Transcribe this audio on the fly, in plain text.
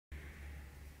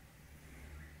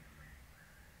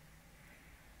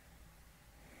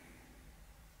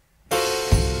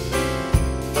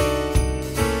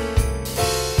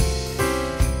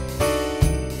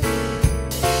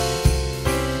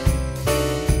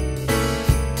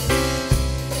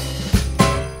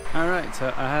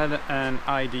So I had an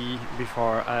idea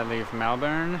before I leave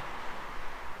Melbourne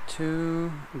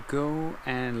to go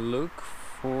and look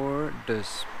for the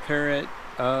spirit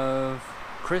of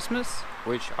Christmas,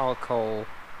 which I'll call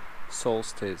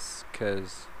solstice,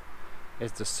 because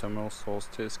it's the summer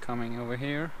solstice coming over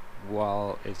here,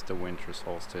 while it's the winter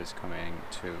solstice coming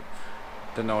to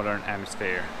the northern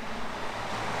hemisphere.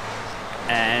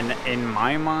 And in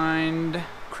my mind,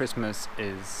 Christmas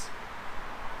is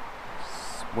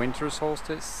winter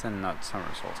solstice and not summer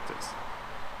solstice.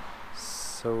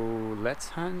 So let's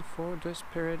hunt for the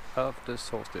spirit of the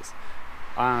solstice.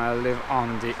 I live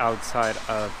on the outside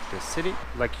of the city.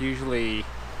 Like usually,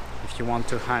 if you want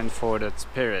to hunt for that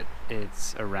spirit,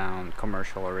 it's around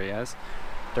commercial areas.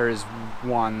 There is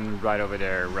one right over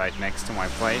there, right next to my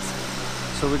place.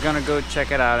 So we're gonna go check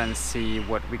it out and see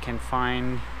what we can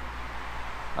find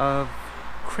of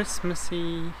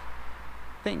Christmassy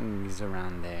things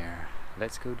around there.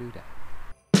 Let's go do that.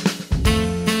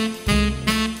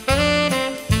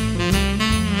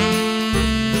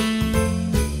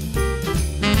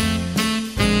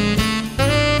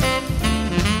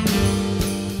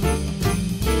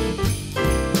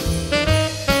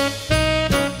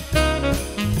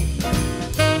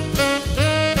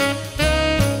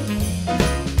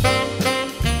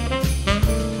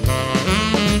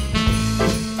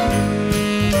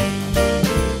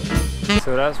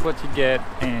 So that's what you get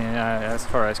as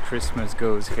far as Christmas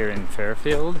goes here in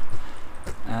Fairfield.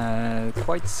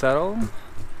 Quite subtle.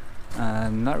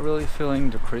 Not really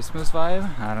feeling the Christmas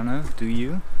vibe. I don't know, do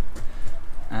you?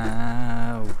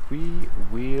 We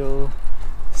will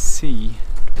see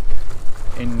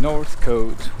in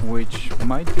Northcote, which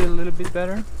might be a little bit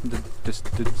better.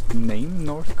 The name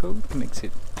Northcote makes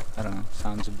it, I don't know,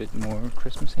 sounds a bit more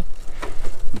Christmassy.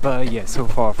 But yeah, so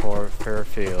far for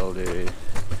Fairfield,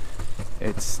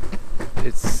 it's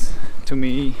to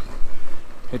me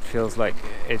it feels like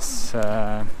it's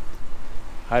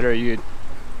either you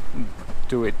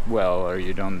do it well or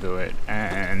you don't do it,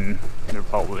 and there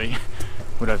probably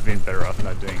would have been better off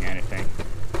not doing anything.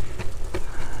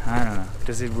 I don't know,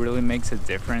 does it really makes a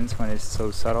difference when it's so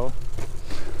subtle?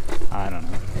 I don't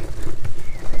know.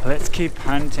 Let's keep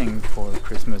hunting for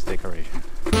Christmas decoration.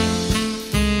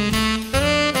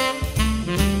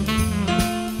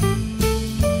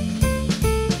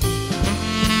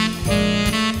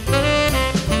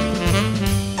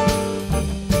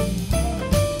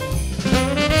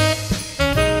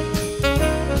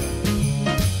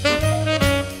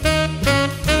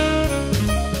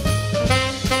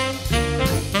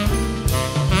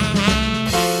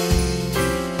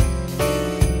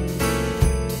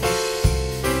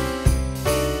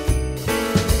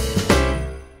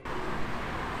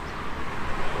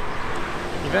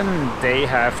 Even they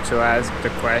have to ask the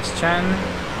question,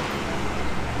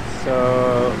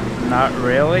 so not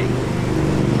really,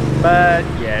 but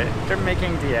yeah, they're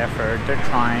making the effort, they're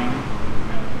trying.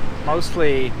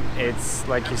 Mostly it's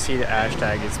like you see the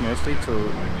hashtag, it's mostly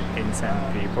to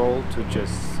incent people to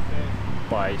just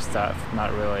buy stuff,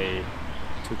 not really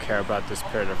to care about the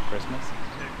spirit of Christmas.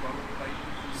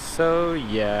 So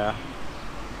yeah,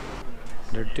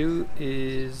 there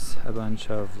is a bunch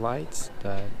of lights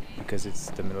that, because it's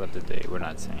the middle of the day, we're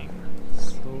not seeing.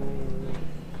 So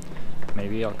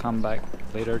maybe I'll come back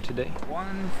later today.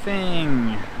 One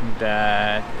thing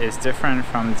that is different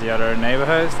from the other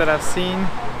neighborhoods that I've seen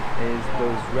is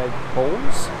those red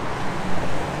poles.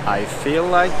 I feel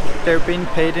like they're being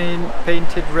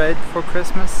painted red for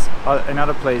Christmas.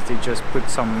 Another place they just put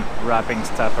some wrapping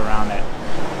stuff around it.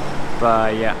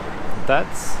 But yeah,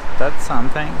 that's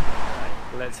something.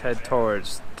 Let's head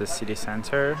towards the city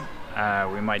center.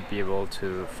 We might be able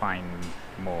to find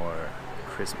more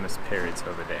Christmas spirits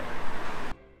over there.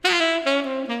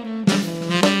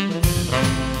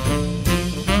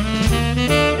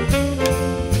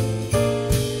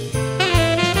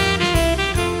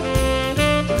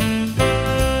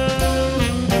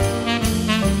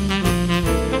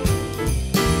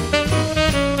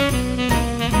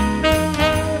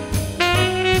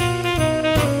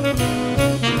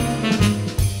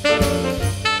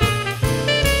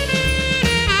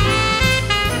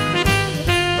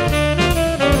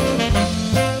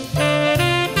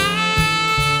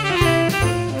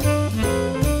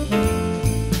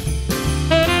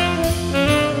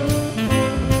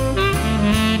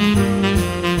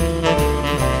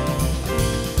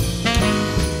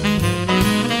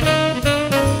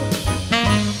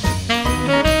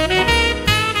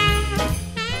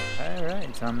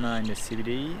 In the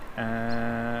CBD,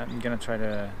 I'm gonna try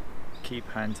to keep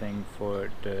hunting for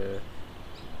the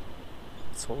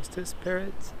solstice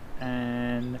spirit,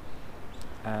 and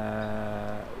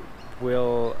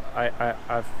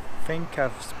I think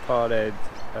I've spotted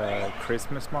a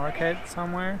Christmas market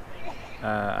somewhere.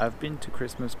 I've been to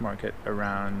Christmas market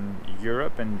around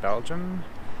Europe and Belgium,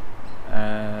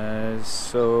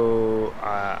 so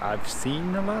I've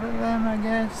seen a lot of them, I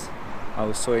guess.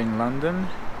 Also in London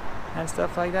and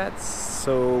stuff like that.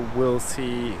 So we'll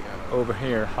see over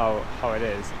here how it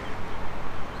is.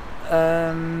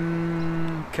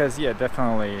 'Cause yeah,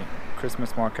 definitely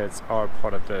Christmas markets are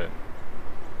part of the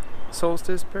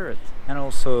solstice spirit. And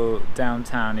also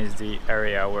downtown is the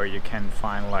area where you can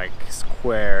find like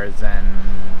squares and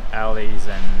alleys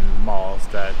and malls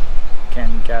that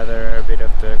can gather a bit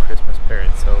of the Christmas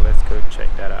spirit. So let's go check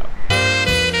that out.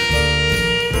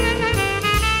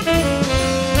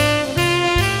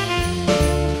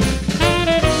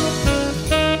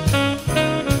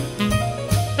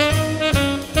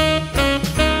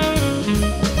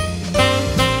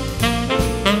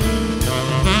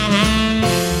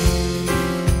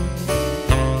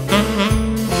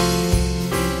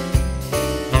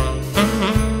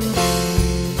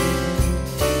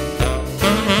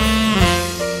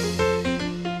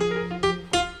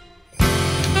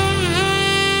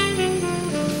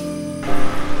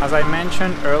 As I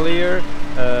mentioned earlier,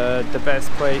 the best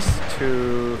place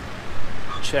to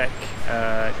check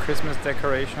Christmas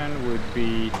decoration would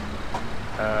be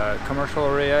commercial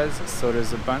areas. So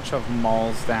there's a bunch of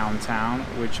malls downtown,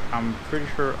 which I'm pretty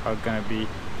sure are gonna be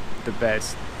the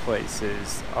best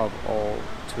places of all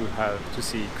to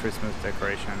see Christmas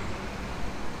decoration.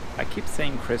 I keep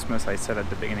saying Christmas. I said at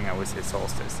the beginning I would say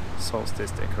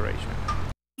solstice decoration.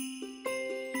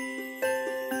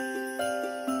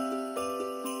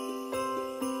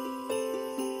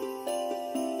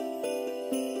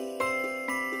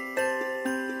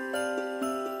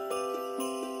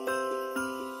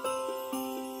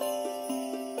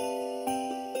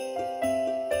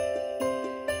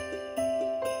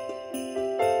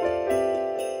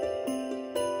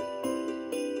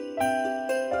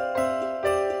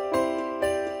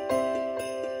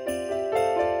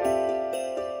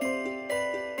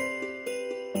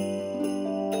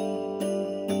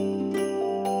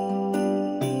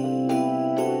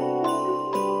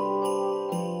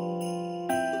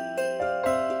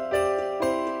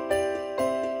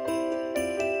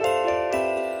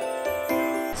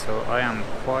 So I am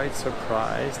quite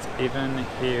surprised, even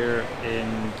here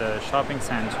in the shopping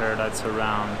center that's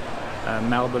around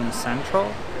Melbourne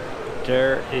Central,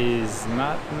 there is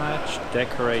not much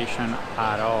decoration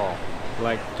at all.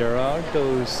 Like there are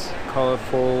those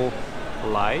colorful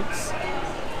lights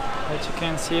that you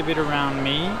can see a bit around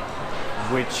me,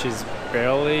 which is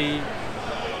barely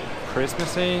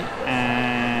Christmassy,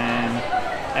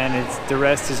 and it's the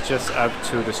rest is just up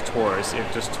to the stores.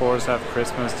 If the stores have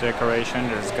Christmas decoration,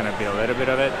 there's gonna be a little bit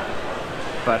of it,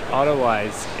 but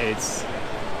otherwise it's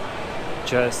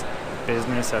just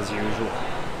business as usual.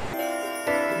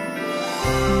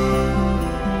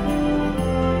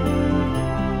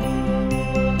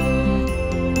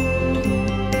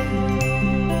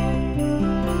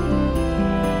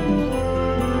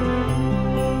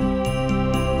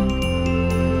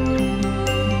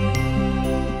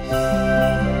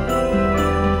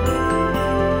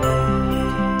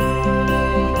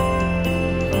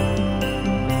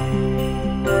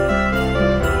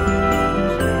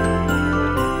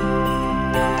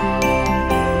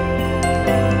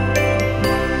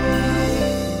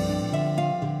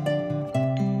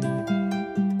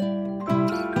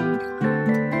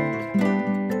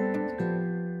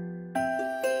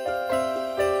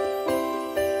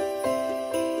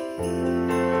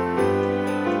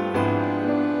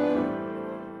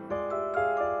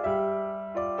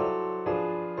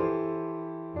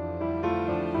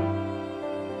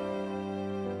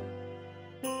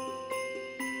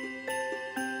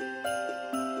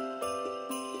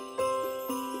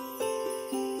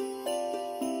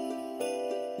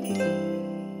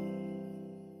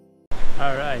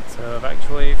 Alright, so I've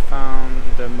actually found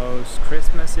the most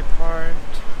Christmassy part,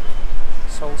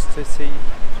 solstice-y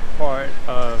part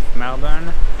of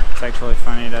Melbourne. It's actually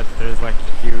funny that there's like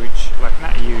huge, like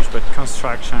not huge, but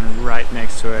construction right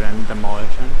next to it and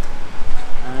demolition.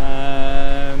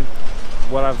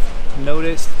 What I've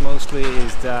noticed mostly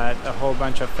is that a whole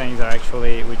bunch of things are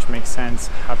actually, which makes sense,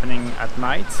 happening at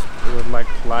night with like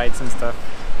lights and stuff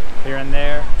here and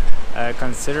there.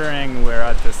 Considering we're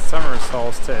at the summer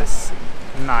solstice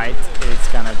night, it's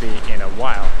gonna be in a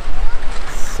while.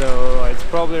 So it's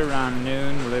probably around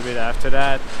noon, a little bit after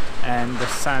that, and the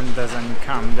sun doesn't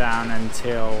come down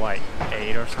until like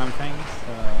 8 or something.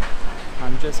 So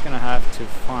I'm just gonna have to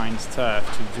find stuff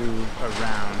to do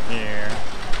around here.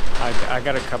 I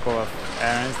got a couple of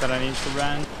errands that I need to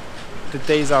run. the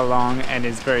days are long and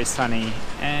it's very sunny,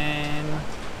 and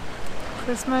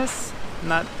Christmas,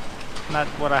 not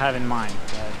what I have in mind.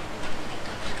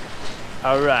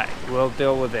 Alright, we'll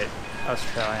deal with it,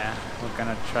 Australia. We're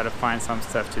gonna try to find some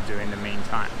stuff to do in the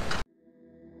meantime.